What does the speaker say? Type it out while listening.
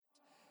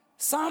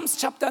Psalms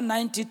chapter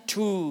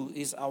 92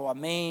 is our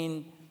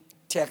main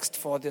text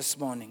for this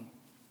morning.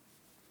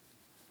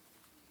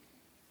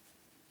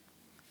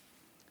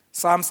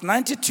 Psalms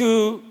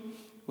 92,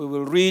 we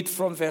will read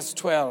from verse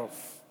 12.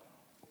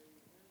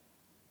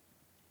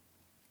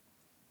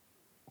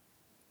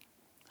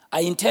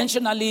 I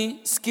intentionally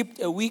skipped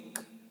a week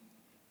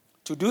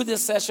to do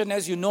this session.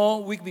 As you know,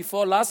 week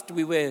before last,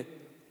 we were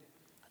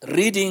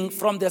reading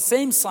from the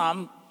same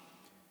psalm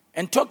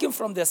and talking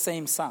from the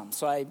same psalm.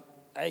 So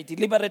I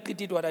deliberately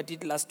did what I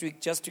did last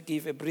week just to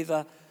give a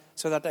breather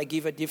so that I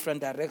give a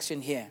different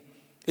direction here.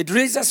 It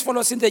reads as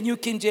follows in the New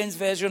King James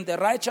Version: the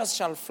righteous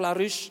shall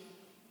flourish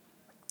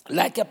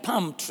like a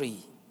palm tree.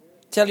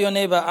 Tell your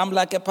neighbor, I'm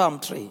like a palm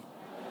tree.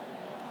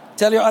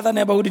 Tell your other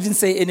neighbor who didn't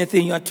say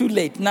anything, you are too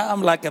late. Now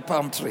I'm like a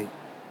palm tree.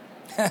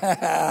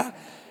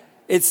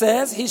 It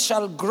says, he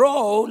shall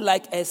grow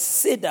like a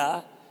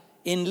cedar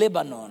in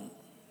Lebanon.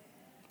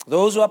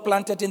 Those who are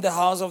planted in the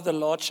house of the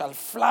Lord shall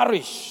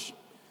flourish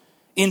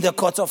in the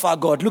courts of our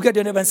God. Look at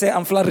your neighbor and say,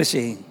 I'm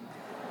flourishing.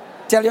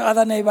 Tell your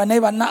other neighbor,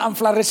 now I'm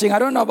flourishing. I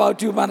don't know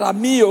about you, but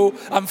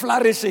I'm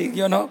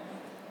flourishing,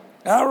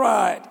 All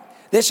right.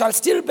 They shall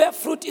still bear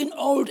fruit in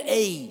old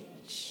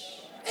age.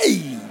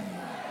 Hey.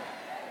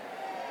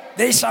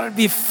 They shall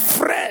be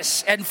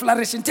fresh and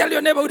flourishing. Tell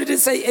your neighbor who didn't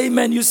say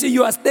amen. You see,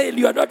 you are stale.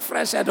 You are not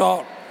fresh at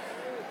all.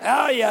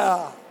 Oh,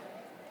 yeah.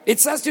 It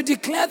says to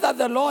declare that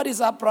the Lord is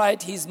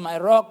upright. He is my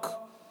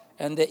rock,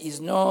 and there is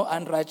no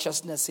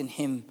unrighteousness in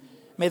him.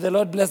 May the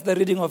Lord bless the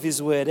reading of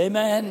his word.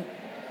 Amen.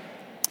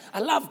 I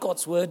love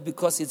God's word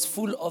because it's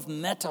full of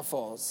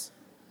metaphors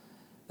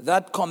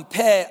that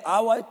compare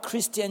our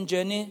Christian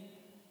journey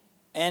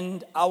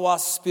and our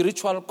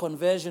spiritual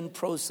conversion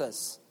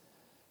process.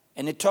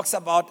 And it talks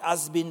about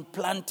us being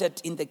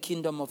planted in the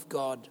kingdom of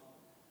God.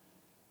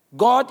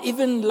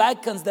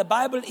 The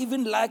Bible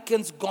even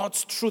likens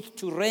God's truth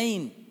to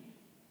rain.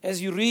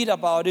 As you read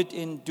about it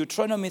in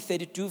Deuteronomy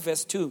 32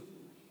 verse 2.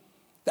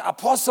 The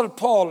Apostle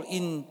Paul,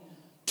 in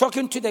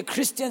talking to the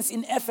Christians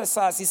in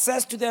Ephesus, he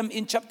says to them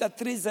in chapter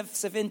 3 verse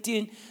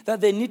 17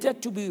 that they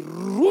needed to be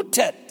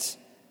rooted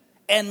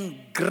and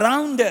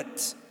grounded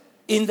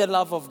in the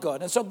love of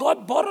God. And so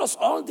God borrows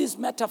all these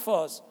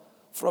metaphors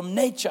from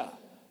nature,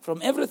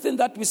 from everything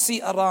that we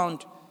see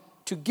around,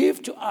 to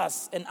give to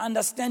us an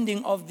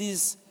understanding of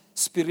these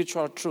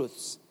spiritual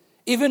truths.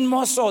 Even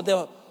more so,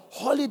 the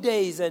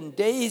holidays and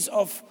days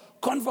of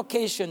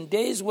convocation,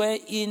 days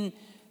wherein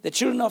the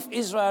children of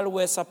Israel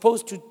were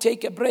supposed to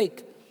take a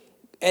break,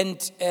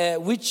 and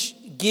which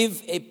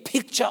give a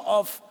picture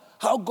of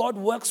how God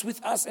works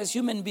with us as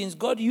human beings.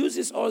 God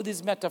uses all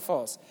these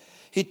metaphors.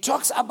 He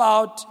talks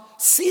about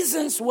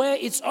seasons where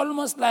it's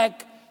almost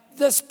like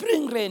the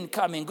spring rain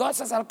coming. God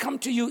says, I'll come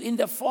to you in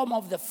the form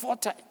of the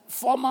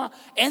former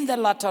and the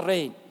latter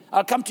rain.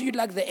 I'll come to you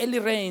like the early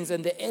rains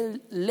and the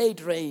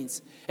late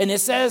rains. And he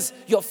says,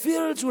 your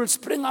fields will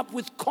spring up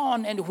with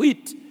corn and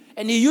wheat.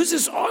 And he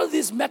uses all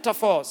these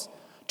metaphors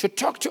to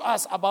talk to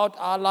us about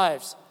our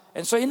lives.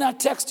 And so in our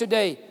text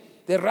today,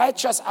 the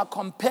righteous are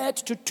compared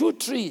to two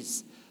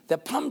trees, the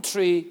palm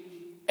tree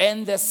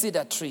and the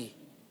cedar tree.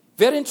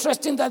 Very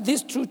interesting that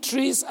these two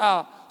trees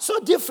are so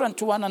different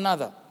to one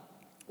another.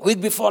 Week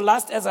before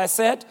last, as I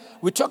said,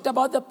 we talked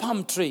about the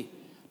palm tree.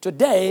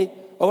 Today,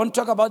 I want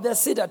to talk about the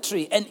cedar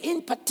tree. And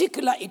in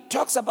particular, it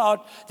talks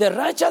about the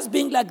righteous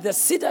being like the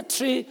cedar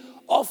tree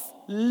of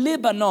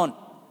Lebanon.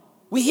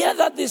 We hear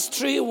that this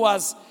tree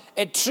was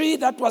a tree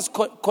that was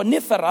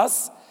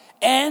coniferous,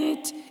 and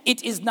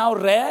it is now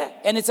rare,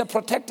 and it's a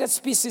protected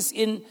species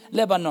in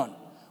Lebanon.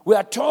 We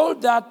are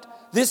told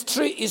that this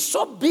tree is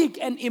so big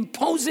and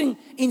imposing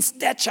in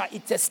stature.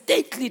 It's a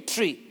stately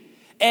tree.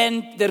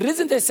 And the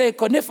reason they say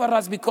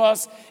coniferous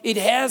because it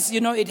has,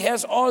 it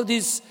has all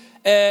these,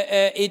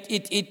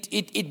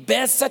 it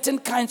bears certain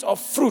kinds of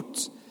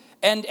fruit.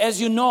 And as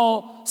you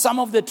know, some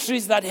of the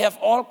trees that have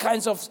all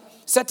kinds of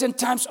certain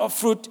types of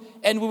fruit,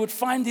 and we would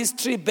find this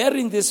tree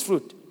bearing this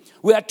fruit.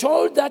 We are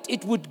told that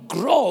it would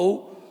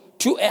grow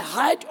to a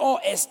height or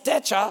a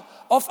stature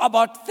of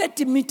about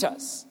 30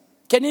 meters.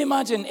 Can you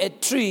imagine a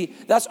tree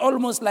that's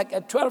almost like a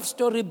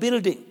 12-story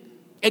building?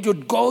 It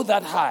would go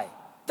that high.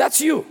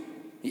 That's you,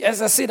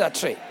 as a cedar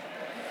tree.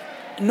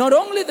 Not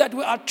only that,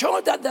 we are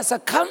told that the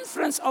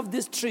circumference of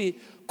this tree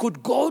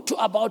could go to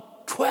about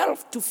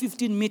 12 to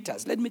 15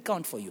 meters. Let me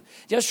count for you.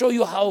 Just show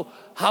you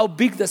how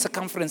big the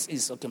circumference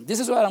is. Okay, this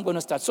is where I'm going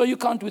to start. So you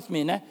count with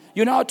me. Né?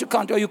 You know how to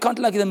count, or you count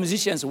like the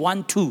musicians,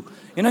 1, 2.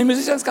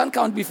 Musicians can't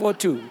count before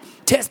 2.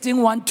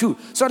 Testing 1, 2.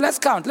 So let's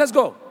count. Let's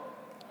go.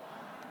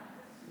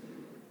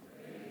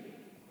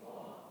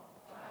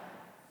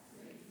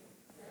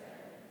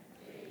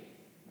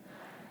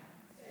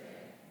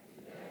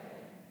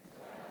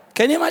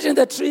 Can you imagine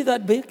the tree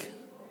that big?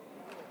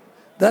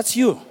 That's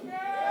you.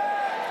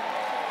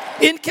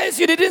 In case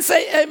you didn't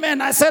say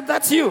amen, I said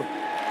that's you.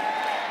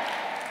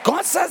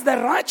 God says the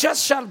righteous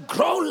shall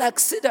grow like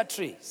cedar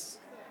trees.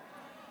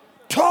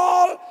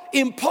 Tall,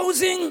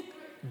 imposing,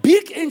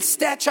 big in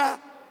stature,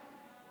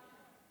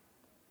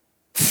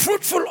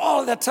 fruitful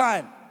all the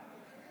time.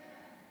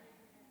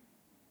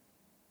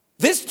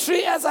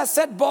 tree, as I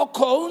said, bore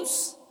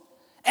cones.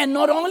 And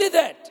not only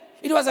that,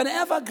 it was an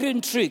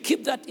evergreen tree.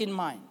 Keep that in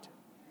mind.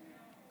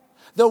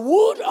 The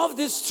wood of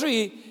this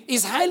tree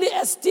is highly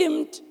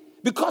esteemed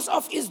because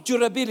of its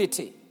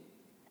durability.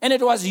 And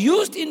it was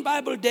used in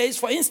Bible days.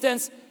 For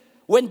instance,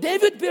 when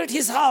David built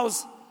his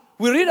house,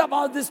 we read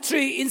about this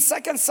tree in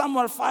 2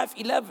 Samuel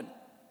 5:11.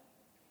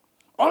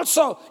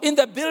 Also, in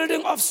the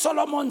building of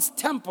Solomon's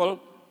temple,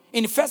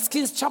 in 1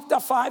 Kings chapter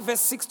 5,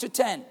 verse 6 to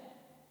 10.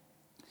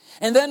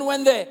 And then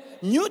when the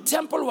new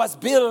temple was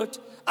built,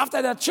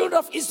 after the children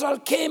of Israel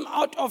came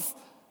out of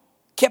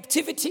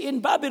captivity in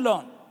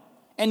Babylon,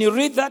 and you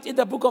read that in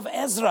the book of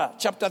Ezra,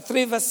 chapter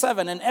 3, verse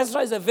 7. And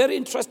Ezra is a very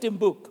interesting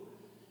book.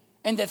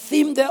 And the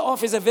theme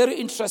thereof is a very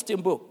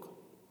interesting book.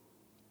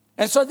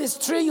 And so this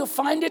tree, you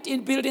find it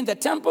in building the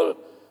temple,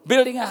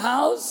 building a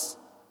house.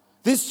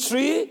 This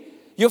tree,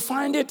 you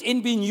find it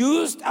in being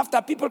used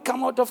after people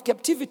come out of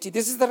captivity.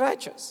 This is the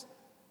righteous.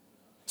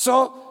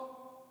 So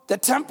the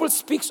temple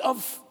speaks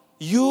of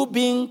you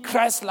being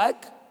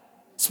Christ-like,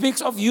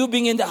 speaks of you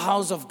being in the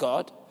house of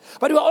God.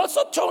 But we're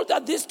also told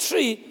that this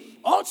tree,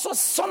 also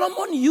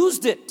Solomon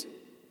used it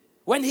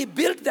when he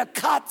built the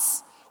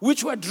carts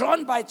which were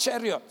drawn by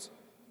chariots.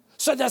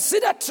 So the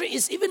cedar tree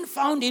is even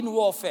found in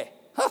warfare.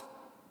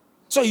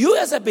 So you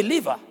as a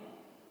believer,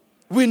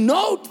 we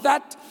note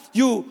that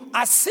you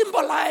are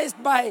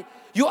symbolized by,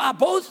 you are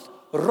both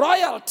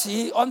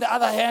royalty on the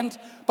other hand,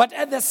 but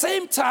at the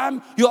same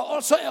time, you are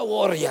also a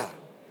warrior.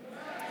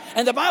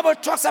 And the Bible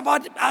talks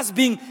about us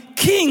being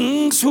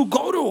kings who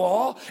go to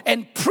war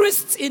and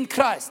priests in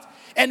Christ.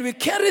 And we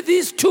carry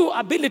these two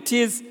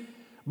abilities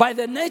by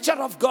the nature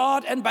of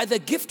God and by the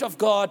gift of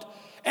God.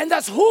 And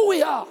that's who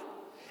we are.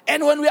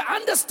 And when we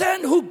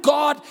understand who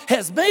God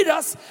has made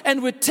us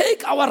and we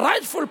take our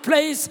rightful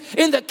place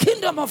in the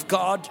kingdom of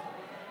God,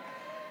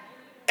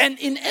 and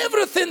in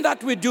everything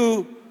that we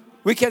do,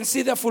 we can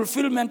see the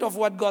fulfillment of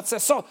what God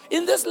says. So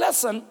in this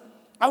lesson,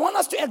 I want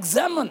us to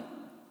examine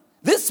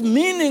this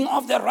meaning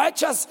of the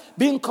righteous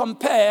being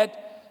compared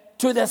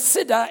to the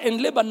cedar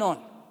in Lebanon.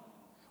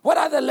 What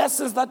are the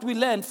lessons that we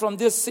learned from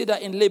this cedar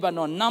in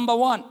Lebanon? Number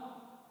one,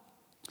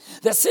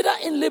 the cedar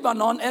in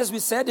Lebanon, as we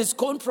said, is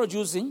cone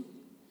producing.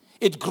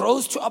 It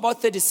grows to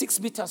about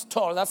 36 meters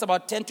tall. That's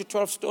about 10 to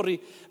 12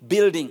 story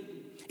building.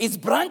 Its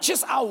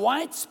branches are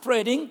wide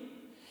spreading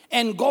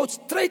and go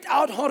straight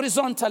out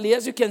horizontally,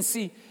 as you can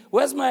see.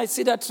 Where's my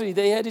cedar tree?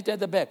 They had it at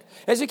the back.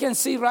 As you can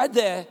see right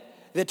there,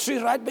 the tree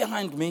right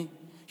behind me,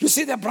 you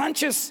see the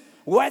branches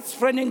wide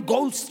spreading,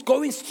 going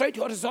straight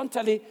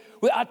horizontally.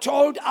 We are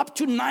told up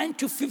to 9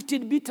 to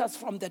 15 meters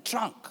from the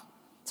trunk.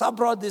 That's how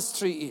broad this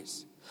tree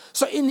is.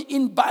 So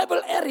in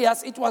Bible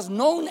areas, it was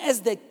known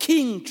as the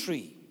king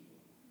tree.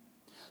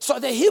 So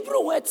the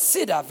Hebrew word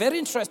cedar, very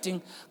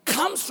interesting,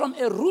 comes from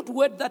a root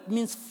word that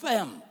means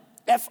firm.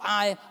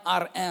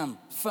 F-I-R-M,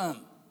 firm.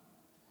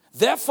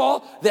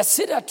 Therefore, the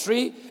cedar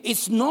tree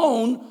is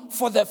known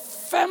for the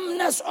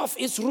firmness of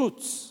its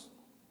roots.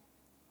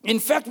 In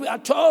fact, we are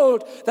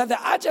told that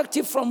the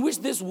adjective from which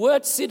this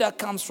word cedar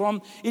comes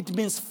from, it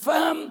means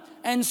firm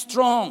and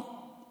strong.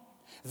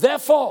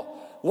 Therefore,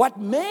 what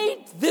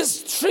made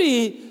this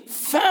tree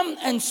firm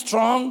and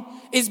strong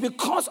is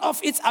because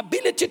of its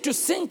ability to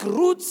sink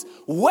roots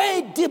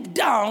way deep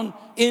down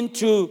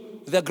into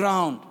the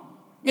ground.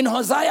 In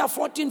Hosea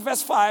 14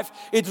 verse 5,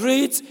 it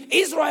reads,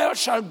 Israel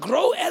shall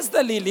grow as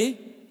the lily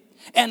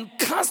and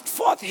cast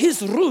forth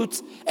his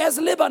roots as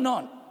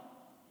Lebanon.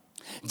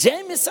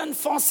 Jamieson,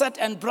 Fawcett,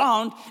 and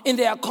Brown, in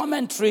their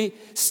commentary,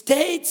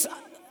 states,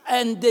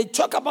 and they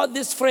talk about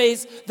this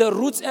phrase, the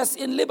roots as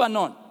in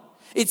Lebanon.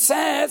 It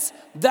says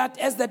that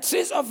as the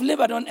trees of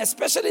Lebanon,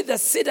 especially the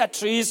cedar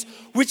trees,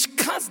 which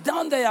cast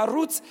down their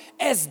roots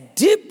as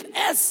deep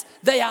as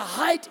their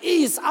height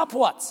is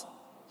upwards.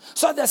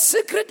 So the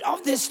secret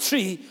of this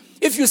tree,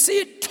 if you see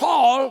it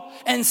tall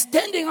and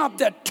standing up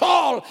there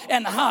tall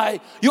and high,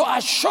 you are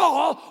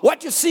sure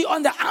what you see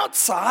on the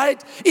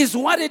outside is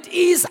what it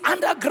is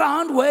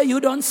underground where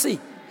you don't see.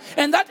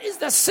 And that is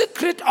the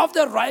secret of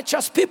the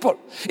righteous people.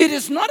 It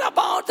is not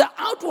about the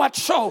outward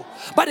show,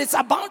 but it's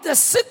about the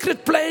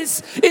secret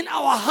place in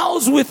our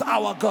house with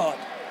our God.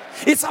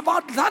 It's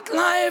about that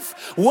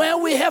life where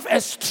we have a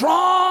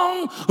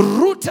strong,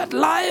 rooted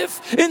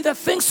life in the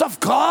things of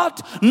God,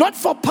 not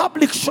for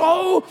public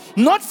show,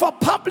 not for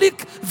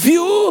public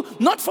view,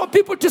 not for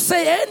people to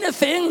say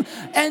anything.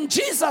 And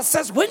Jesus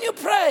says, when you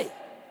pray,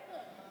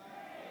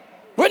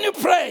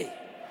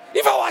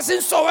 if I was in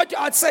Soweto,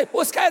 I'd say,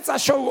 those guys are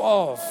show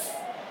off.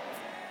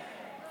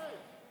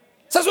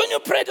 Says when you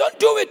pray, don't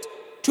do it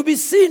to be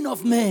seen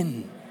of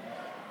men,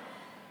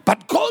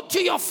 but go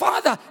to your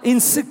Father in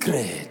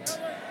secret.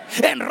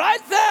 And right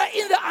there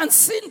in the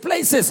unseen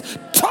places,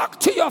 talk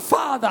to your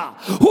Father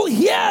who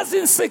hears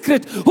in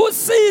secret, who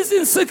sees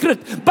in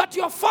secret. But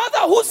your Father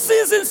who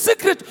sees in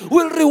secret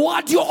will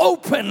reward you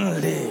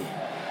openly.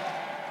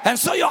 And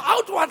so your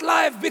outward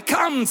life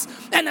becomes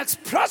an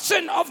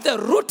expression of the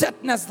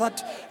rootedness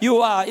that you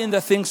are in the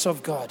things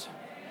of God.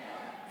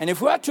 And if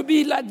we are to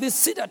be like these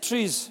cedar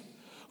trees,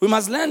 We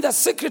must learn the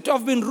secret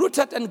of being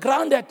rooted and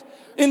grounded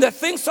in the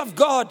things of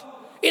God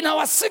in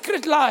our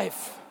secret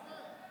life,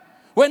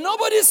 where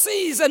nobody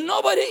sees and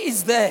nobody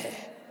is there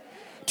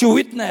to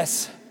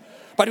witness.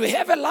 But we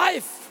have a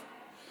life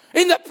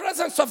in the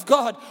presence of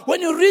God.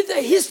 When you read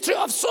the history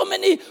of so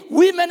many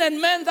women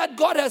and men that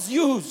God has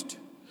used,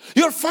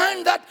 you'll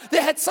find that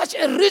they had such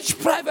a rich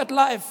private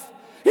life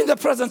in the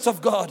presence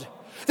of God.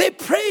 They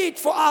prayed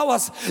for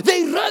hours.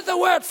 They read the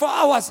word for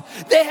hours.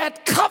 They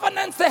had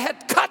covenants they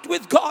had cut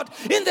with God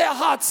in their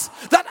hearts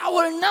that I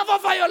will never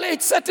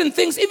violate certain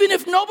things, even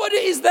if nobody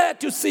is there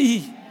to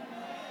see.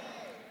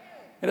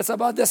 It is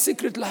about the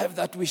secret life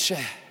that we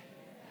share.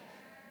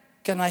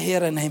 Can I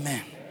hear an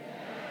amen?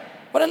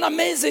 What an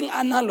amazing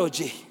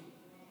analogy.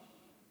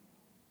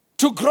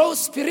 To grow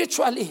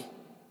spiritually.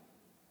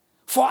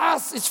 For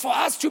us, it's for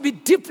us to be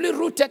deeply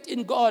rooted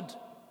in God.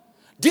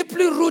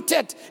 Deeply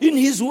rooted in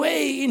His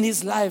way, in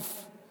His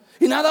life.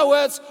 In other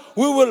words,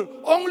 we will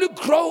only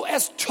grow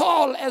as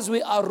tall as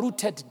we are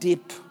rooted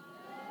deep.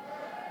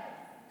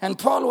 And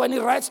Paul, when he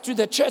writes to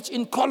the church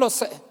in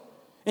Colossians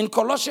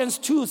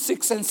 2,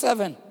 6 and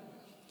 7,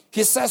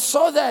 he says,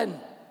 so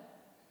then,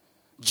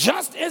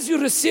 just as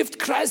you received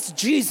Christ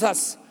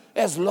Jesus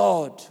as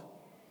Lord,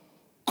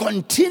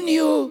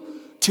 continue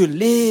to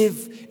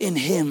live in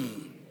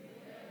Him.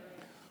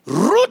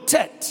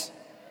 Rooted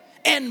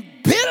and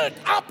built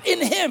up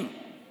in Him,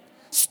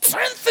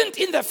 strengthened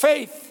in the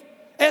faith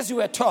as you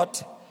were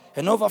taught,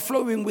 and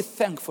overflowing with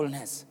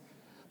thankfulness.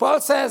 Paul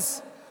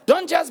says,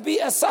 don't just be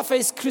a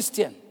surface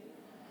Christian,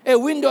 a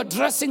window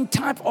dressing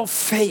type of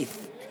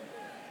faith.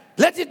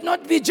 Let it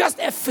not be just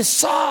a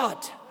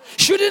facade.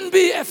 Shouldn't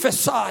be a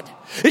facade.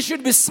 It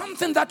should be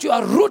something that you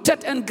are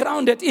rooted and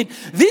grounded in.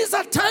 These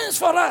are times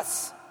for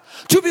us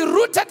to be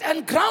rooted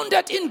and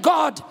grounded in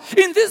God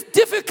in these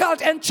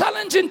difficult and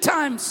challenging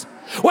times,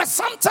 where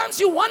sometimes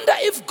you wonder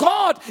if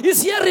God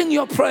is hearing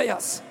your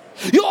prayers.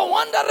 You are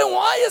wondering,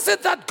 why is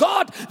it that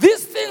God,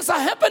 these things are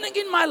happening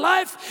in my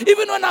life,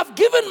 even when I've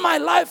given my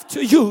life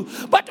to you.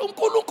 But no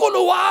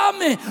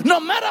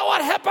matter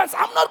what happens,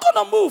 I'm not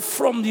going to move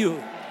from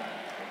you.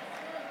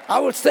 I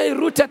will stay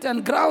rooted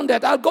and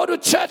grounded. I'll go to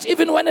church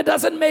even when it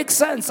doesn't make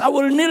sense. I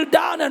will kneel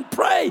down and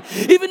pray.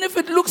 Even if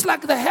it looks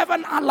like the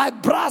heaven are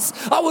like brass,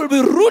 I will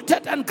be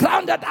rooted and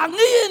grounded.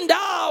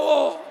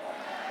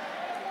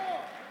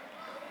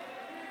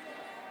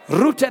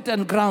 Rooted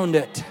and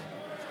grounded,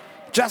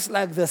 just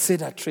like the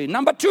cedar tree.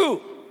 Number 2,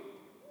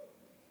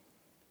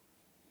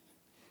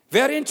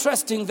 very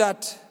interesting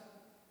that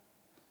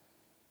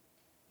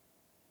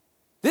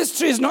this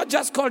tree is not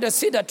just called a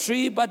cedar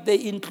tree, but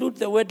they include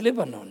the word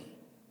Lebanon.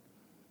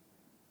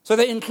 So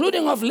the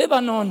including of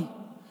Lebanon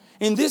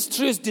in this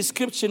tree's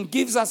description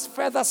gives us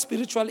further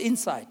spiritual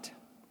insight.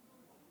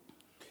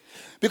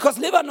 Because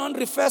Lebanon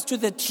refers to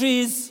the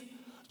tree's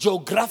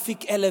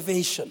geographic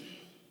elevation.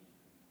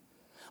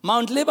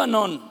 Mount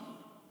Lebanon,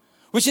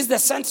 which is the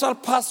central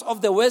part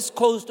of the west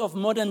coast of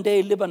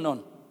modern-day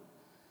Lebanon,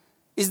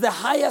 is the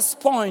highest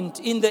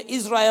point in the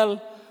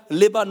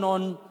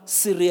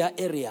Israel-Lebanon-Syria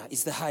area.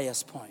 Is the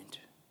highest point.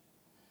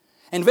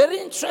 And very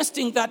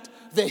interesting that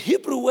the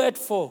Hebrew word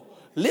for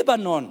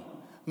Lebanon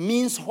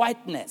means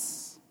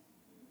whiteness.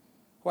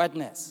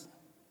 Whiteness.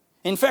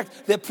 In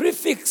fact, the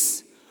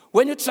prefix,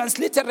 when you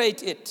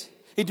transliterate it,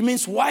 it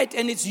means white,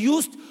 and it's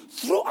used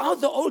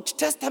throughout the Old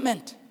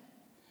Testament.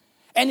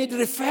 And it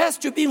refers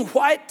to being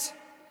white,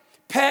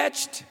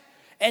 purged,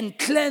 and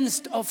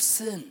cleansed of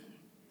sin.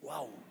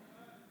 Wow.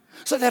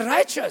 So the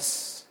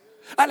righteous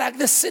are like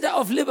the cedar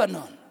of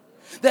Lebanon.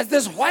 There's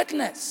this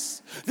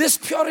whiteness, this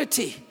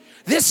purity,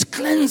 this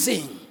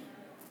cleansing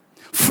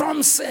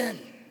from sin.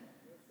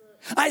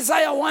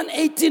 Isaiah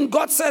 1:18,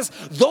 God says,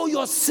 though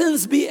your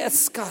sins be as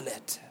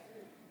scarlet,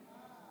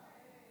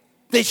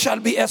 they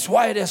shall be as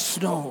white as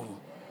snow.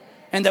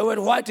 And the word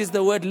white is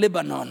the word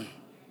Lebanon.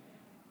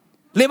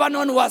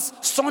 Lebanon was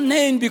so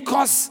named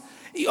because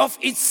of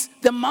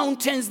the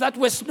mountains that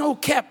were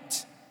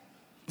snow-capped.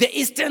 The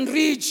eastern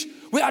ridge,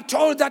 we are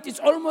told that it's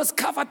almost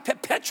covered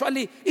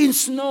perpetually in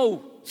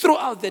snow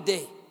throughout the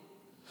day.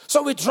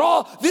 So we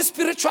draw this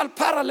spiritual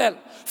parallel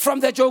from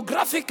the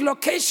geographic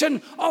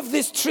location of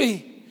this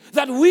tree,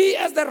 that we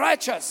as the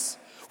righteous,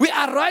 we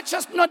are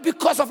righteous not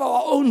because of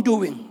our own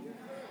doing.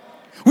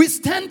 We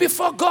stand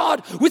before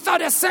God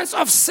without a sense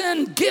of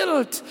sin,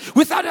 guilt,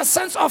 without a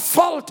sense of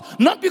fault,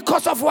 not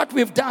because of what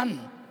we've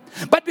done,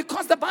 but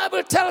because the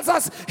Bible tells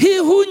us, he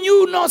who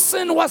knew no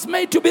sin was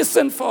made to be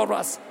sin for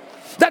us.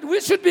 That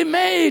we should be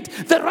made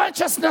the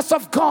righteousness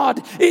of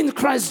God in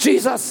Christ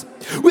Jesus.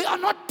 We are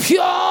not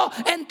pure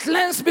and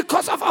cleansed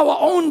because of our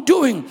own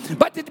doing,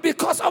 but it's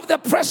because of the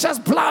precious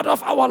blood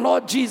of our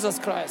Lord Jesus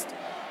Christ.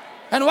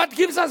 And what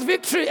gives us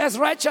victory as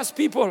righteous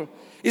people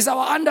is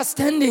our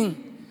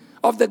understanding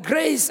of the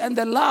grace and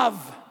the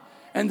love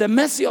and the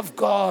mercy of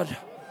God.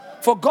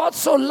 For God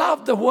so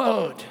loved the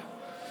world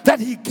that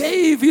he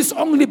gave his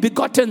only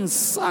begotten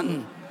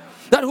Son,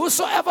 that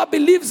whosoever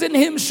believes in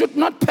him should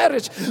not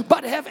perish,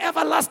 but have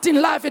everlasting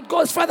life. It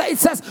goes further. It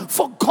says,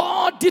 for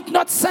God did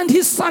not send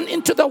his Son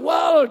into the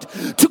world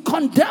to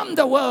condemn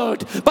the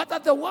world, but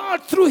that the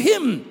world through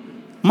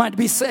him might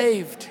be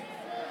saved.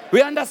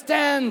 We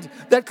understand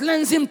the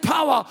cleansing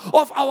power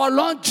of our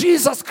Lord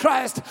Jesus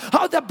Christ.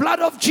 How the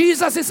blood of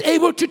Jesus is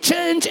able to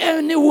change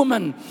any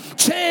woman,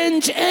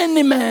 change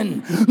any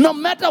man. No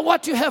matter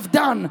what you have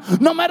done,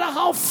 no matter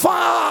how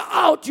far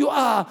out you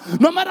are,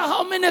 no matter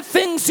how many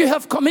things you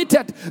have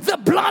committed, the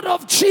blood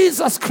of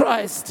Jesus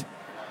Christ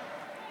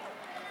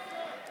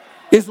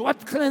is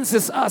what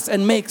cleanses us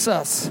and makes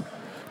us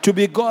to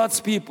be God's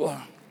people.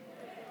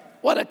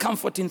 What a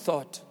comforting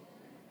thought.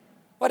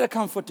 What a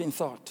comforting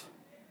thought.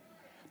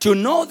 To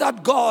know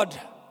that God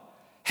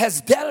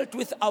has dealt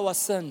with our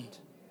sin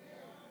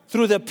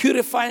through the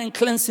purifying,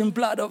 cleansing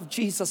blood of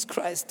Jesus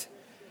Christ.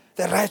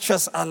 The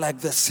righteous are like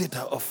the cedar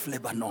of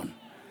Lebanon.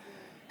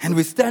 And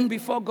we stand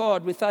before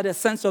God without a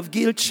sense of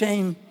guilt,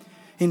 shame,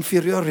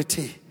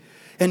 inferiority.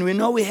 And we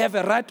know we have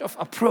a right of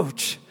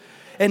approach.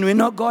 And we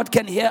know God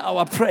can hear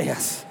our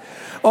prayers.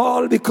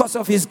 All because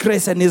of his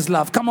grace and his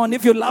love. Come on,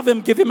 if you love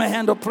him, give him a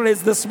hand of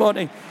praise this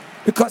morning.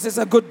 Because he's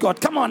a good God.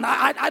 Come on,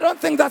 I don't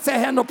think that's a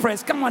hand of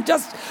praise. Come on,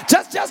 just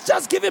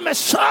give him a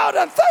shout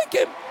and thank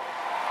him.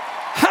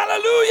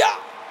 Hallelujah.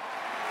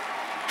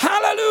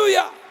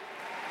 Hallelujah.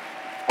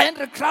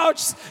 Andrew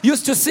Crouch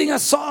used to sing a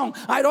song.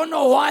 I don't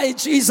know why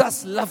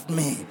Jesus loved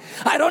me.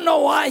 I don't know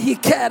why he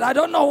cared. I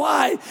don't know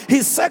why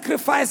he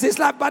sacrificed his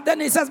life. But then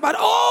he says, but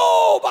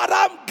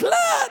I'm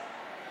glad.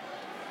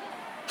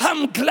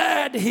 I'm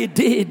glad he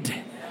did.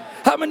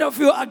 How many of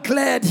you are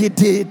glad he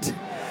did?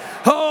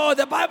 Oh,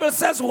 the Bible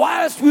says,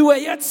 whilst we were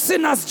yet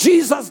sinners,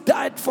 Jesus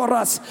died for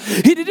us.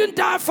 He didn't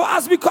die for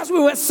us because we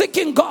were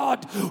seeking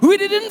God. We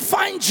didn't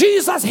find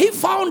Jesus. He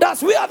found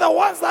us. We are the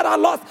ones that are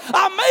lost.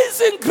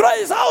 Amazing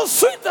grace, how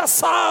sweet the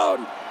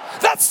sound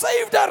that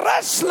saved a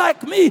wretch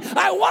like me.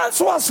 I once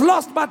was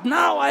lost, but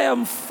now I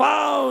am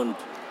found.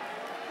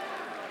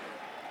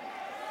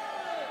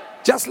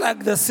 Just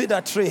like the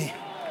cedar tree.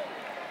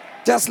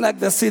 Just like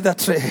the cedar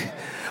tree.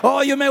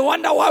 Oh, you may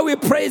wonder why we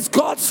praise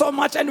God so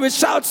much and we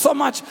shout so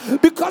much.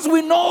 Because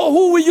we know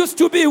who we used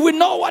to be. We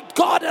know what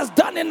God has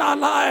done in our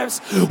lives.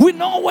 We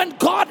know when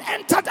God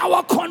entered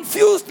our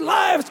confused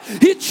lives,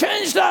 he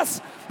changed us.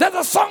 There's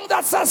a song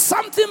that says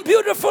something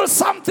beautiful,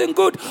 something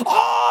good.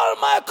 All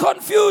my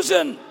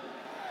confusion,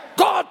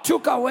 God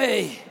took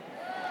away.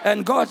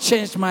 And God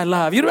changed my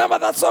life. You remember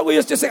that song we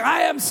used to sing?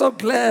 I am so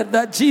glad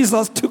that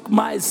Jesus took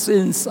my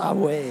sins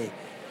away.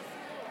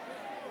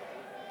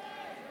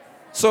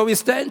 So we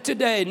stand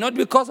today, not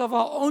because of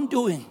our own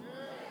doing,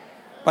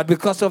 but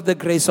because of the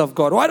grace of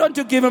God. Why don't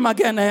you give him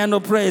again a hand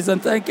of praise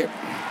and thank him?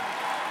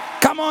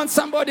 Come on,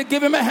 somebody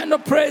give him a hand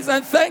of praise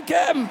and thank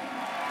him.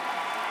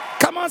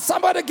 Come on,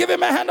 somebody give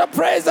him a hand of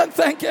praise and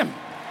thank him.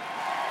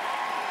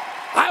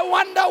 I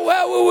wonder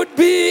where we would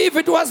be if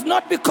it was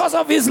not because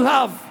of his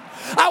love.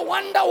 I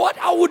wonder what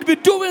I would be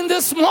doing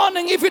this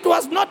morning if it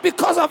was not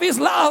because of his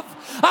love.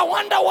 I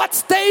wonder what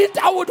state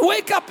I would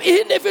wake up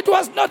in if it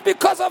was not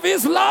because of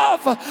his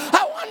love.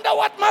 I wonder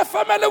what my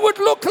family would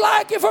look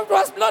like if it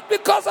was not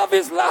because of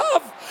his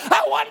love.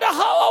 I wonder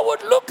how I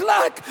would look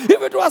like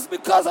if it was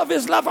because of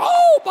his love.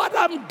 Oh, but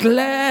I'm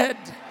glad.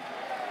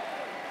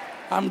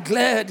 I'm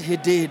glad he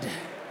did.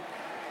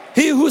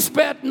 He who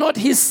spared not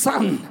his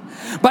son,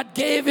 but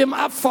gave him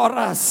up for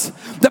us.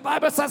 The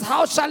Bible says,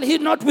 how shall he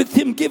not with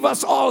him give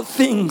us all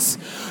things?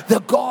 The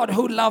God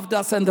who loved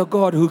us and the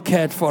God who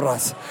cared for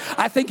us.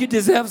 I think he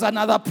deserves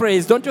another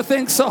praise. Don't you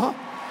think so?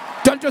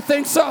 Don't you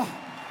think so?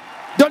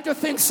 Don't you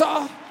think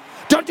so?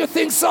 Don't you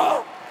think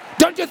so?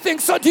 Don't you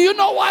think so? Do you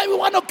know why we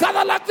want to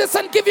gather like this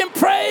and give him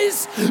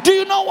praise? Do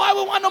you know why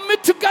we want to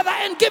meet together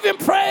and give him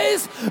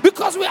praise?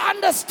 Because we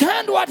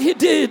understand what he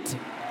did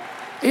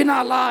in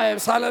our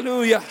lives.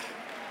 Hallelujah.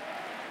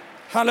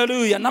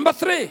 Hallelujah. Number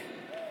 3.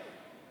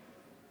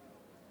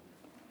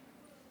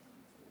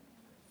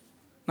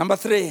 Number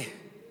 3.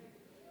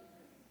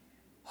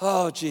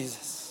 Oh,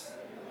 Jesus.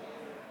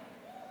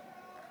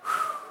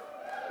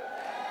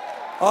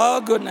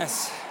 Oh,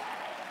 goodness.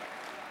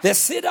 The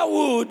cedar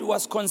wood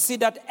was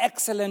considered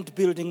excellent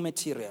building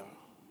material.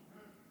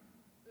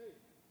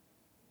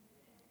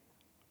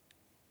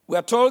 We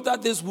are told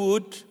that this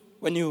wood,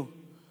 when you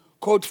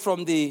quote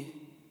from the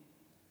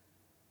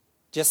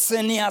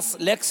Gesenius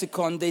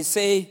lexicon, they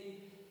say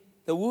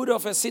the wood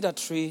of a cedar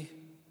tree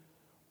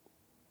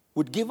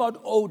would give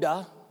out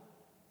odor.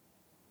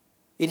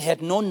 It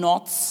had no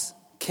knots,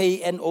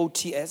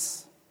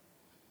 K-N-O-T-S,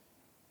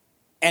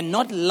 and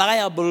not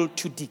liable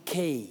to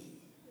decay.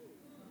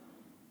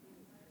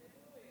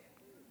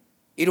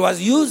 It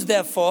was used,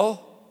 therefore,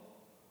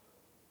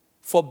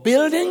 for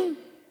building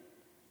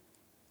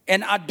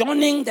and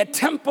adorning the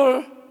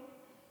temple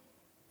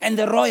and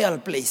the royal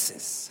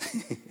places.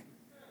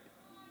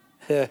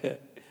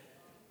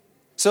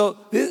 So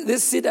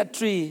this cedar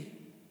tree,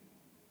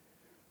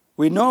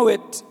 we know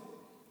it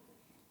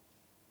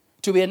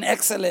to be an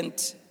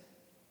excellent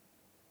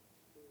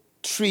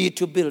tree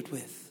to build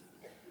with.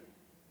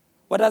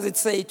 What does it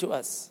say to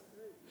us?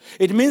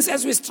 It means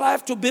as we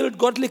strive to build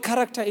godly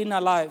character in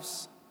our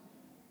lives,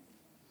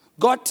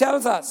 God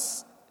tells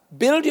us,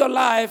 build your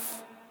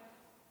life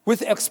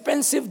with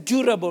expensive,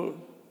 durable,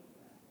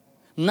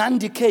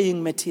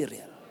 non-decaying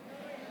material.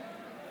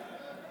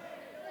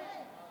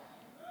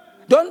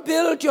 Don't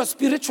build your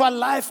spiritual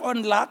life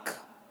on luck,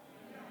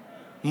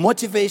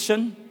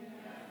 motivation,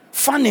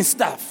 funny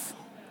stuff.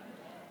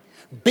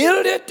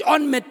 Build it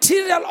on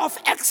material of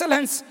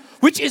excellence,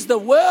 which is the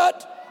word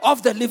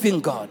of the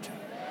living God.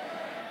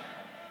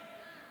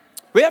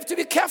 We have to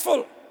be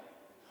careful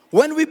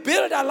when we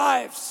build our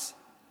lives.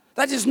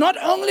 That is not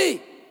only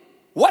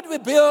what we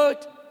build,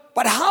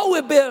 but how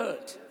we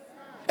build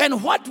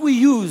and what we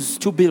use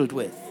to build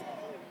with.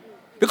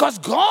 Because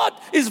God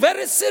is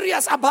very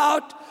serious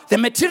about the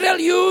material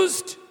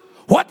used,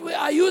 what we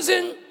are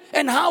using,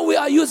 and how we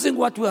are using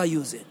what we are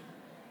using.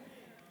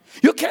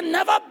 You can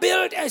never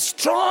build a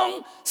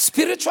strong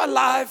spiritual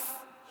life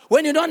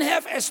when you don't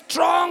have a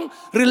strong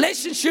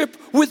relationship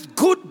with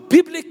good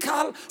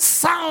biblical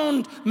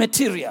sound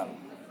material.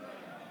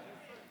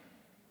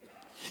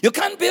 You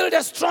can't build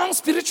a strong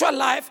spiritual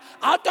life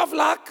out of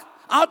luck,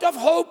 out of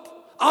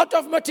hope, out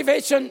of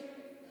motivation,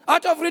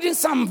 out of reading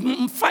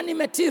some funny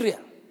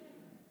material.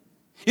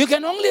 You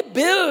can only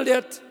build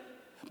it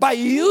by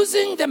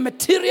using the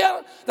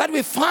material that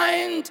we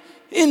find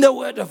in the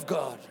Word of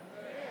God.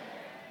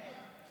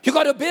 You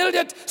got to build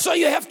it, so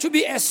you have to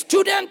be a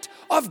student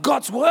of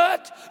God's Word.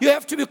 You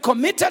have to be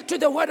committed to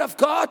the Word of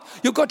God.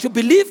 You got to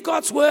believe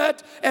God's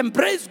Word,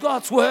 embrace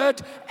God's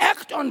Word,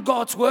 act on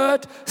God's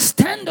Word,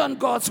 stand on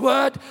God's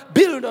Word,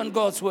 build on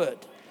God's Word.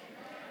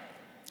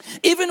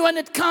 Even when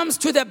it comes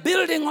to the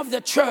building of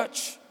the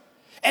church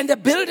and the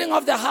building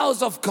of the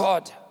house of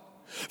God,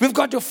 we've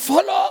got to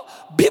follow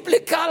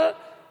biblical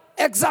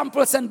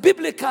examples and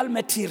biblical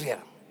material.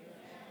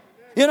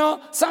 You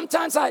know,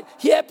 sometimes I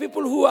hear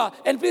people who are,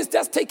 and please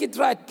just take it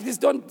right. Please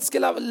don't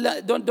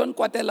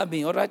quatela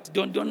me, all right?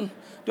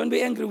 Don't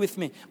be angry with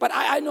me. But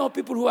I know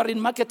people who are in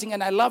marketing,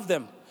 and I love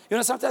them. You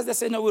know, sometimes they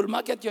say, no, we'll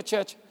market your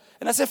church.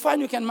 And I say,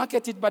 fine, you can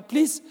market it, but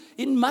please,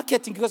 in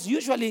marketing, because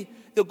usually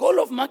the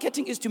goal of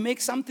marketing is to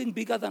make something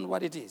bigger than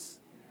what it is.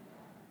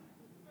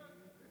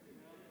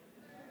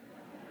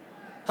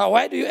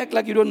 Why do you act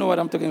like you don't know what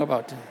I'm talking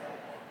about?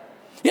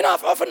 You know,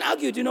 I've often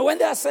argued, you know, when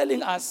they are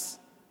selling us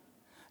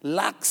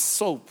Lux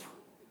soap,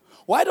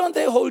 why don't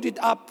they hold it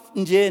up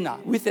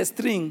njena with a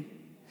string,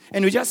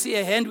 and we just see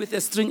a hand with a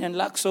string and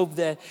Lux soap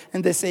there,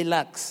 and they say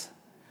Lux?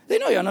 They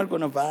know you're not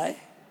going to buy.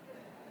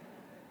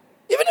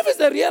 Even if it's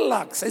the real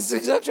Lux, it's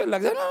actually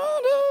Lux. No,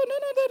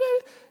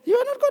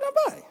 you're not going to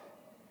buy.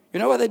 You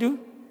know what they do?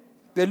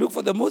 They look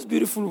for the most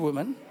beautiful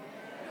woman.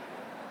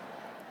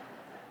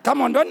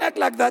 Come on, don't act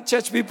like that,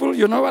 church people.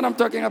 You know what I'm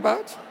talking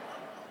about.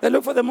 They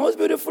look for the most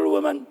beautiful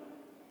woman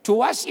to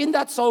wash in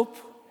that soap.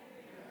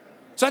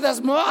 So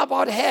there's more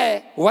about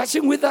her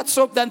washing with that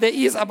soap than there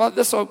is about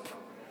the soap.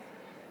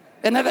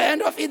 And at the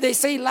end of it, they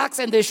say Lux,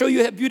 and they show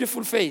you her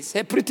beautiful face,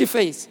 her pretty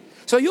face.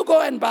 So you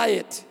go and buy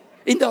it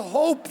in the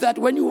hope that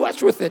when you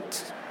wash with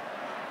it,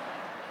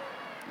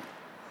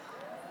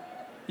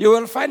 you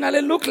will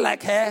finally look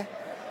like her.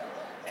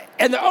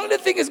 And the only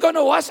thing is going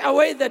to wash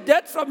away the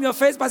dirt from your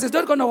face, but it's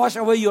not going to wash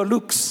away your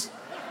looks.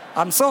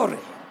 I'm sorry.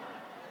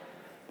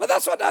 But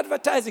that's what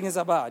advertising is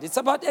about. It's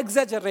about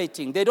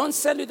exaggerating. They don't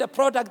sell you the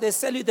product, they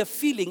sell you the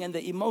feeling and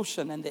the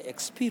emotion and the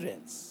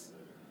experience.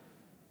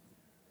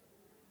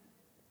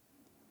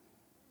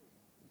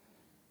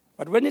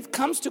 But when it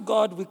comes to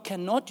God, we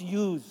cannot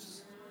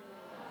use.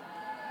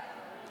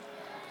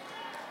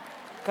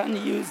 Can't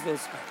use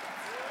those.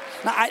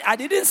 Now, I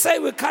didn't say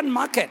we can't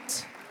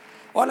market.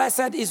 All I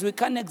said is we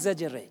can't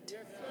exaggerate.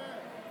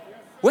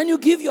 When you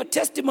give your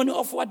testimony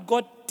of what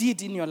God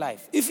did in your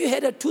life, if you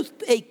had a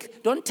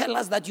toothache, don't tell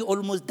us that you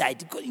almost died,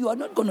 because you are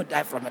not going to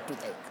die from a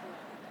toothache.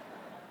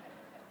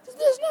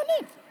 There's no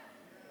need.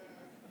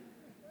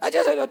 I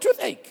just had a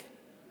toothache.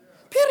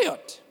 Period.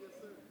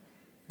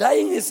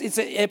 Dying is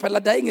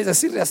a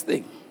serious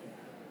thing.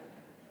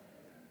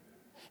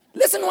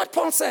 Listen what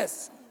Paul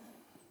says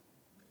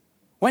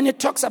when he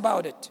talks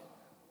about it.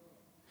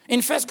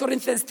 In 1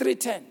 Corinthians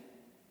 3:10.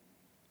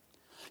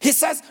 He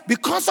says,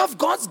 because of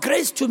God's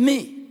grace to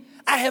me,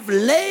 I have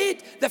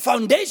laid the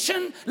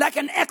foundation like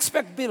an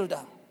expert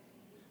builder.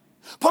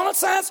 Paul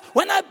says,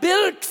 when I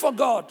build for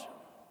God,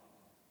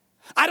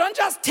 I don't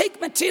just take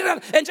material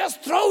and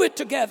just throw it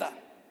together.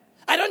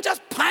 I don't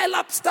just pile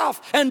up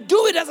stuff and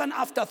do it as an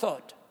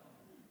afterthought.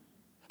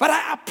 But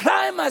I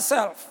apply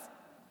myself.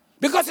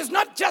 Because it's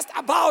not just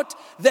about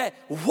the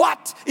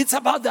what, it's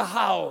about the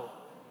how.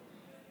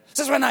 It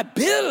says, when I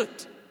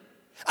build,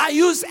 I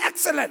use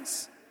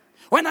excellence.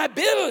 When I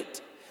build,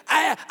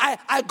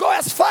 I go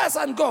as far as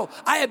I can go.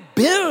 I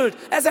build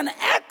as an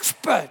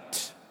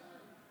expert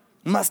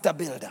master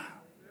builder.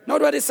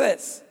 Note what it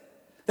says.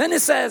 Then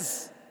it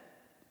says,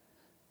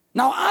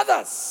 now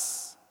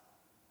others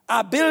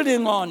are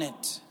building on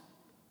it.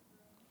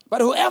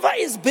 But whoever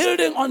is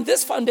building on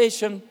this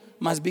foundation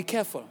must be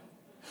careful.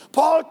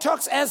 Paul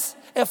talks as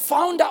a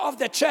founder of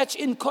the church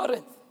in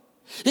Corinth.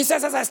 He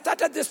says, as I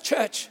started this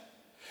church,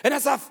 and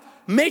as I've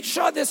made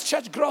sure this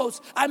church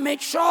grows, I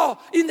made sure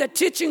in the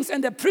teachings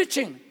and the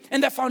preaching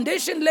and the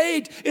foundation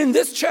laid in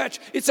this church,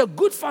 it's a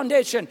good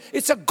foundation.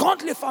 It's a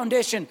godly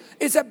foundation.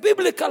 It's a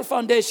biblical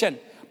foundation.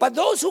 But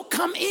those who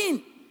come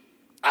in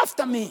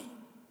after me,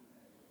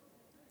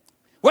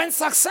 when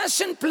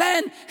succession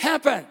plan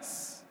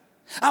happens,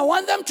 I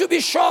want them to be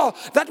sure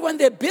that when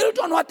they build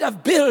on what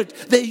I've built,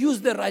 they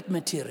use the right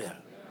material.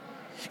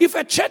 If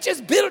a church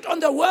is built on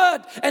the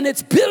word, and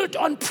it's built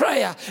on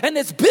prayer, and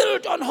it's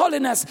built on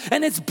holiness,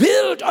 and it's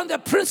built on the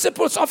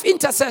principles of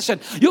intercession,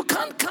 you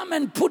can't come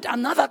and put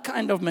another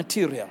kind of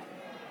material.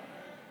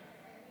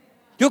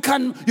 You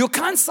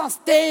can't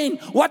sustain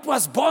what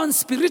was born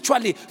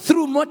spiritually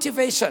through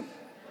motivation.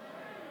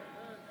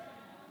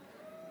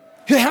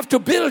 You have to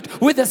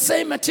build with the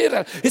same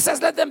material. He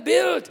says, let them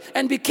build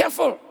and be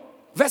careful.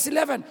 Verse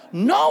 11,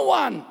 no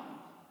one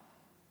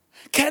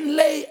can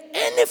lay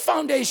any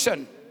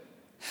foundation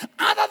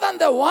other than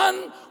the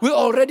one we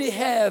already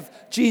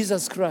have,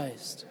 Jesus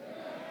Christ.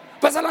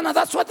 Barcelona,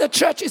 that's what the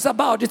church is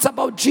about. It's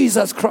about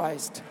Jesus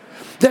Christ.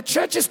 The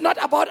church is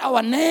not about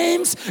our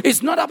names.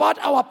 It's not about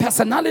our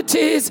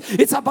personalities.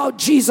 It's about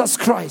Jesus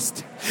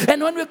Christ.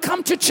 And when we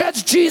come to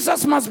church,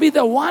 Jesus must be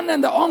the one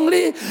and the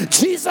only.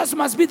 Jesus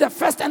must be the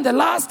first and the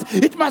last.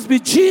 It must be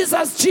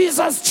Jesus,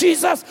 Jesus,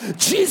 Jesus,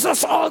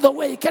 Jesus all the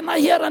way. Can I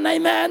hear an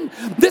amen?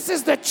 This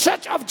is the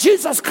church of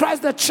Jesus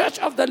Christ, the church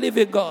of the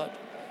living God.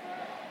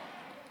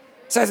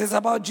 It says it's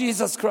about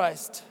Jesus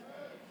Christ.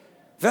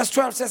 Verse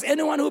 12 says,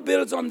 anyone who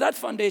builds on that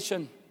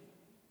foundation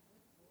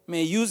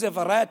may use a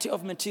variety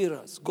of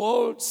materials: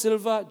 gold,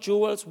 silver,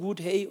 jewels, wood,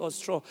 hay, or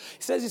straw.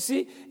 He says, you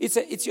see,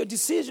 it's your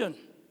decision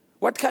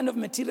what kind of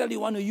material you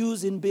want to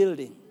use in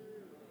building.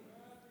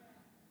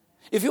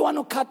 If you want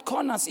to cut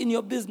corners in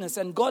your business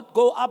and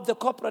go up the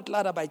corporate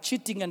ladder by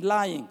cheating and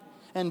lying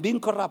and being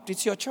corrupt,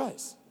 it's your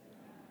choice.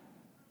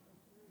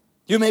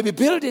 You may be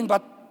building,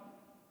 but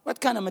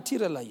what kind of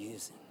material are you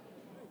using?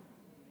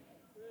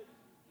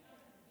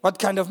 What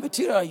kind of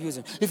material are you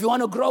using? If you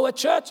want to grow a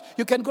church,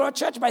 you can grow a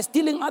church by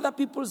stealing other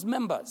people's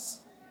members,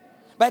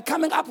 by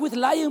coming up with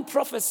lying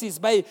prophecies,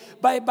 by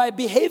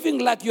behaving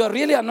like you're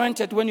really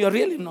anointed when you're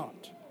really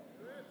not.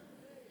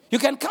 You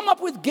can come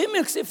up with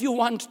gimmicks if you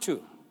want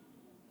to.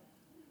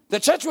 The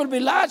church will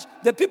be large,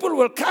 the people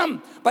will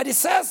come. But it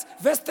says,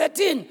 verse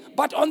 13,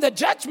 but on the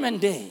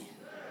judgment day,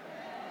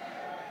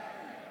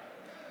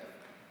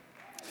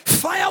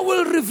 fire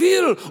will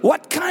reveal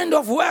what kind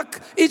of work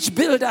each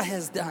builder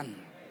has done.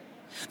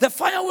 The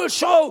fire will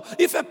show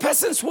if a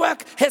person's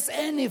work has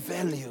any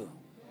value.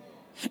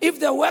 If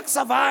the work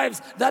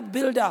survives, that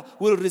builder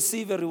will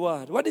receive a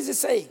reward. What is he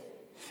saying?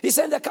 He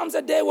said there comes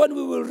a day when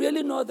we will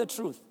really know the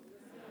truth.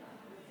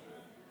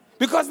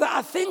 Because there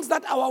are things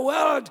that our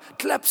world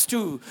claps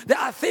to. There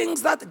are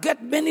things that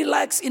get many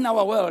likes in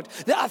our world.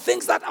 There are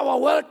things that our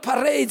world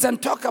parades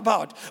and talk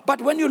about.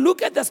 But when you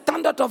look at the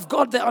standard of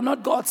God, they are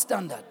not God's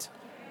standard.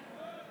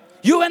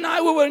 You and I,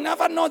 we will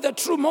never know the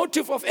true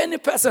motive of any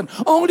person.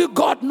 Only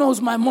God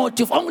knows my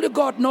motive. Only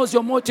God knows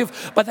your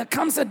motive. But there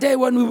comes a day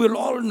when we will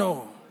all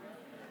know.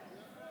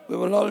 We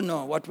will all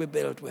know what we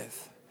built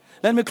with.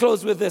 Let me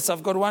close with this.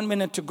 I've got 1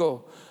 minute to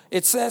go.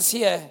 It says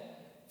here,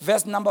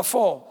 verse number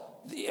 4.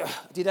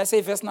 Did I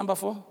say verse number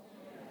 4?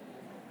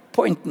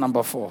 Point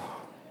number 4.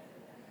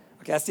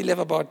 Okay, I still have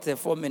about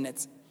 4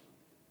 minutes.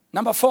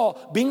 Number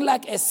 4, being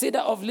like a cedar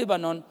of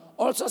Lebanon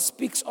also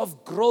speaks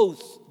of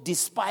growth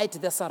despite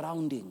the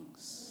surroundings.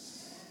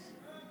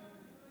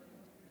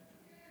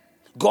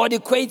 God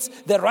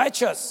equates the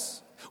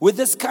righteous with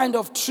this kind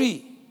of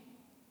tree.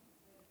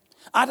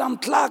 Adam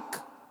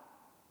Clark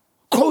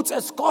quotes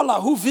a scholar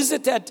who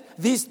visited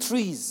these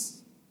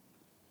trees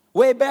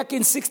way back in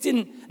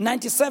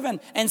 1697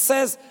 and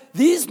says,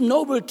 these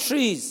noble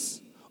trees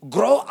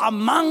grow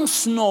among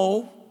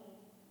snow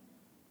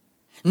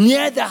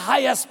near the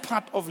highest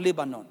part of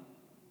Lebanon.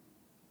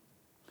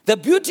 The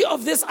beauty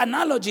of this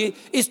analogy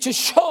is to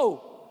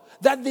show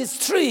that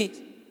these trees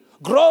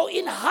grow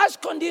in harsh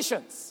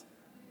conditions,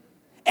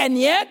 and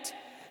yet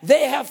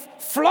they have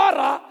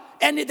flora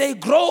and they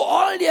grow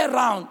all year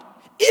round,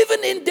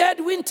 even in dead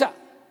winter.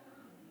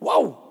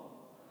 Wow.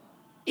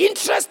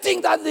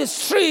 Interesting that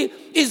this tree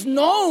is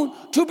known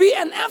to be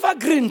an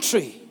evergreen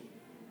tree.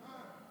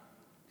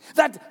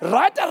 That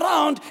right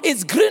around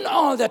is green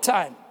all the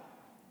time.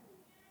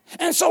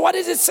 And so what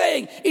is it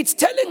saying? It's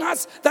telling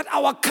us that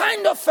our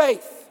kind of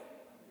faith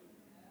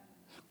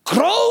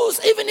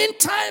grows even in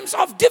times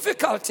of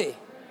difficulty.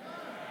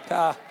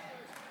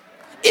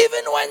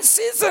 Even when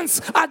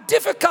seasons are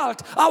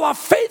difficult, our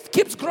faith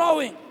keeps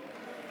growing.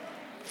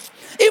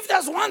 If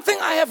there's one thing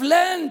I have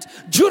learned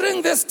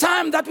during this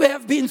time that we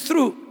have been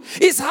through,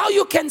 is how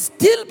you can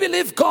still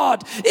believe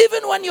God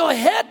even when your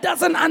head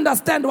doesn't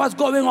understand what's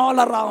going all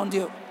around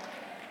you.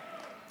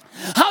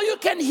 How you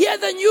can hear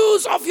the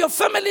news of your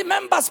family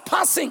members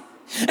passing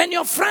and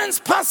your friends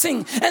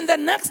passing, and the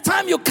next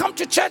time you come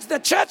to church, the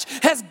church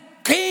has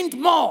gained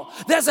more.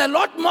 There's a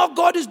lot more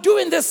God is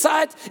doing this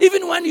side,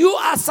 even when you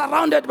are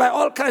surrounded by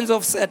all kinds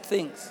of sad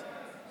things.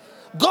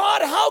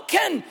 God, how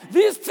can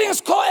these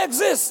things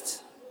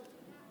coexist?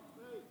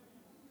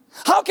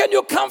 How can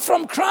you come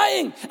from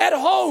crying at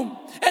home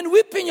and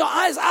weeping your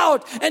eyes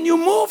out and you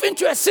move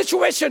into a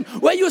situation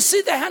where you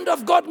see the hand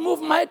of God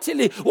move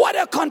mightily? What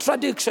a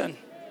contradiction.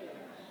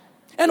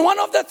 And one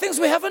of the things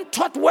we haven't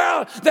taught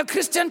well the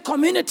Christian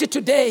community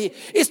today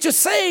is to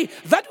say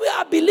that we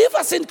are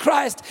believers in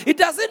Christ. It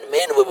doesn't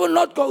mean we will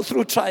not go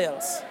through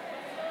trials.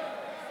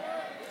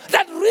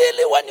 That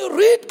really when you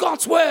read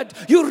God's word,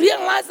 you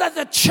realize that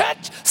the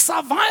church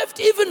survived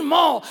even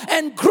more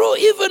and grew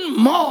even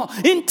more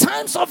in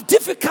times of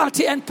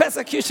difficulty and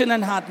persecution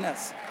and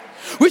hardness.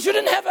 We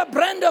shouldn't have a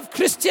brand of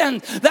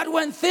Christians that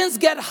when things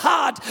get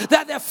hard,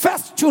 they're the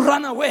first to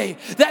run away.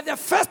 They're the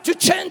first to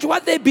change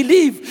what they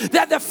believe.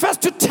 They're the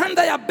first to turn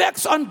their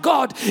backs on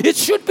God. It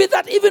should be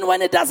that even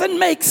when it doesn't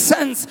make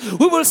sense,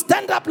 we will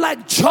stand up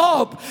like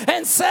Job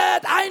and said,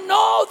 I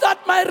know that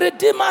my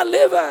Redeemer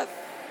liveth.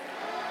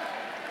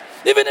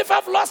 Even if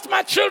I've lost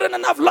my children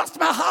and I've lost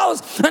my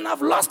house and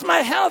I've lost my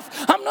health,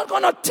 I'm not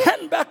going to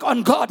turn back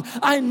on God.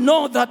 I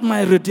know that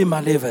my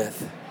Redeemer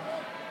liveth.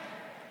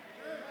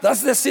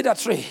 That's the cedar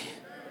tree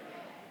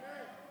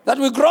that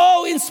we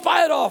grow in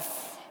spite of.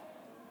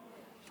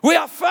 We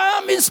are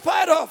firm in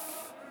spite of.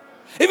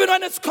 Even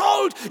when it's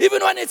cold,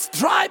 even when it's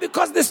dry,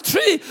 because this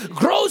tree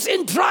grows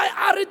in dry,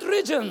 arid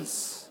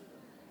regions.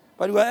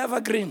 But we are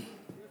evergreen.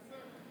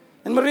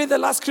 And we read the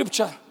last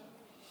scripture.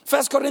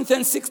 1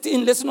 Corinthians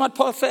 16, listen what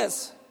Paul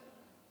says.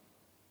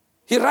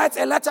 He writes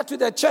a letter to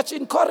the church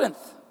in Corinth.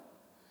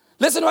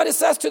 Listen what he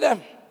says to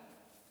them.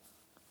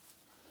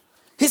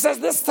 He says,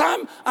 this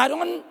time I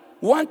don't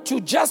want to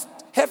just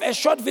have a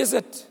short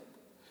visit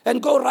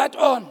and go right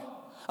on.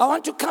 I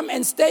want to come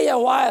and stay a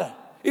while,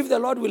 if the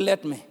Lord will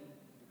let me.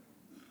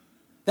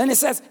 Then he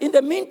says, in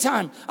the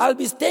meantime, I'll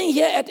be staying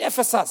here at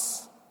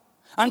Ephesus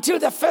until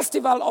the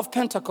festival of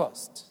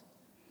Pentecost.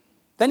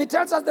 Then he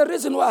tells us the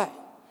reason why.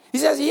 He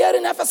says, here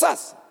in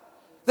Ephesus,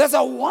 there's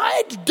a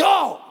wide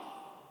door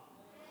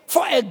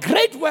for a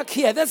great work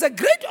here. There's a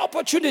great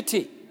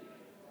opportunity.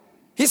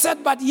 He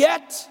said, but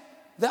yet,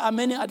 there are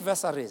many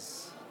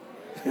adversaries.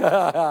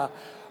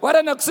 What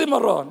an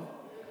oxymoron.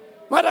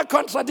 What a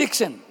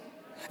contradiction.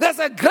 There's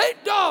a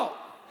great door,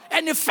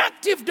 an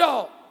effective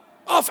door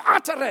of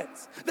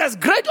utterance. There's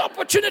great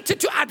opportunity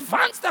to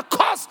advance the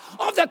cause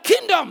of the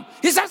kingdom.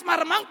 He says,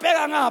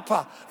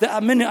 there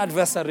are many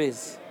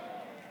adversaries.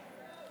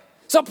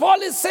 So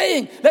Paul is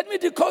saying, let me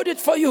decode it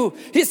for you.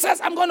 He says,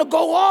 I'm going to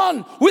go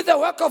on with the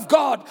work of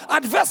God.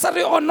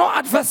 Adversary or no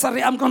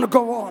adversary, I'm going to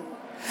go on.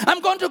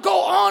 I'm going to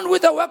go on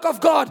with the work of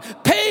God.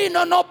 Pain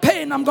or no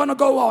pain, I'm going to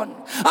go on.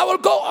 I will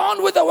go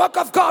on with the work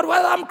of God.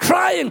 Whether I'm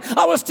crying,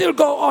 I will still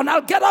go on.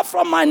 I'll get up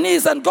from my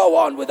knees and go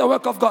on with the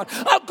work of God.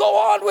 I'll go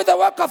on with the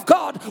work of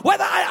God.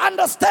 Whether I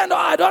understand or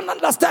I don't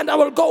understand, I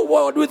will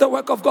go on with the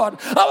work of God.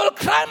 I will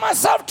cry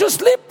myself to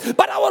sleep,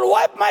 but I will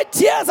wipe my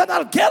tears and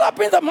I'll get up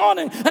in the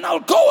morning and I'll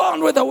go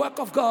on with the work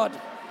of God.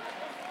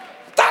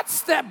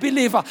 That's the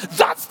believer.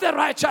 That's the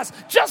righteous.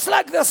 Just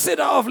like the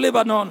cedar of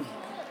Lebanon.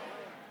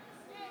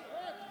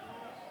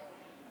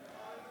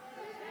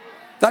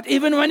 That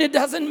even when it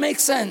doesn't make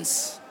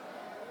sense,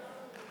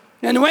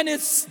 and when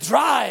it's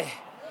dry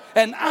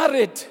and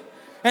arid,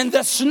 and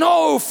the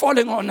snow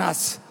falling on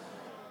us,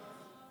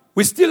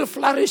 we still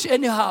flourish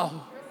anyhow.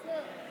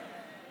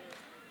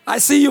 I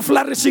see you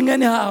flourishing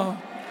anyhow.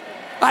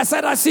 I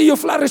said, I see you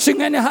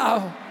flourishing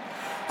anyhow.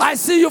 I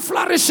see you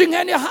flourishing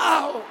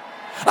anyhow.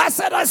 I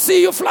said, I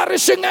see you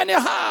flourishing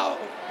anyhow.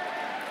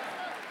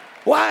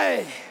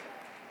 Why?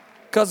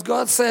 Because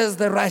God says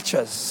the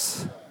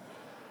righteous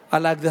are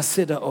like the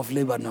cedar of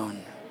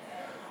Lebanon.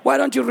 Why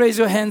don't you raise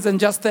your hands and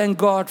just thank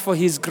God for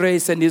His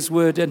grace and His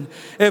word, and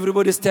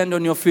everybody stand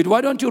on your feet.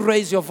 Why don't you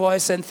raise your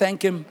voice and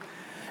thank Him?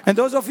 And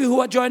those of you who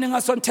are joining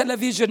us on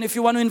television, if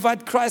you want to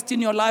invite Christ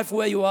in your life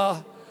where you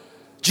are,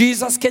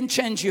 Jesus can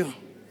change you.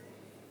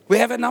 We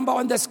have a number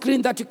on the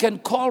screen that you can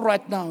call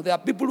right now. There are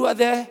people who are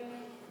there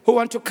who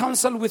want to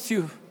counsel with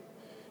you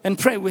and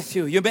pray with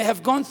you. You may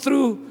have gone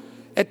through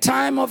a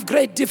time of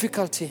great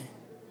difficulty,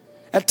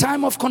 a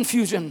time of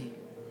confusion,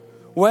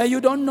 where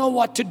you don't know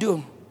what to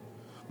do.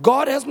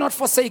 God has not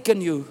forsaken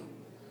you.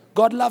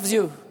 God loves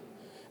you.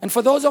 And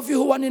for those of you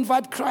who want to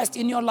invite Christ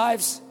in your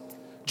lives,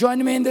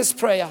 join me in this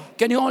prayer.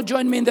 Can you all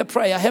join me in the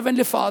prayer?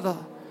 Heavenly Father,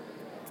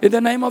 in the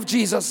name of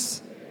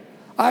Jesus,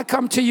 I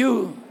come to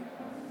you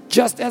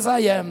just as I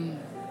am.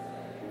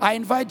 I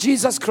invite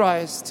Jesus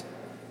Christ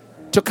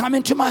to come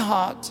into my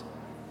heart,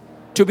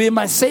 to be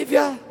my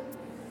Savior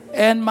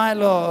and my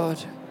Lord.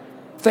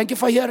 Thank you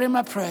for hearing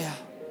my prayer.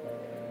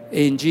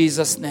 In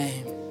Jesus'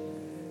 name.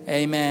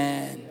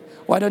 Amen.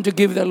 Why don't you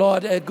give the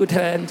Lord a good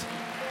hand?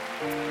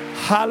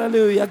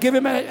 Hallelujah. Give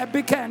Him a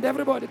big hand,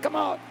 everybody. Come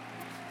on.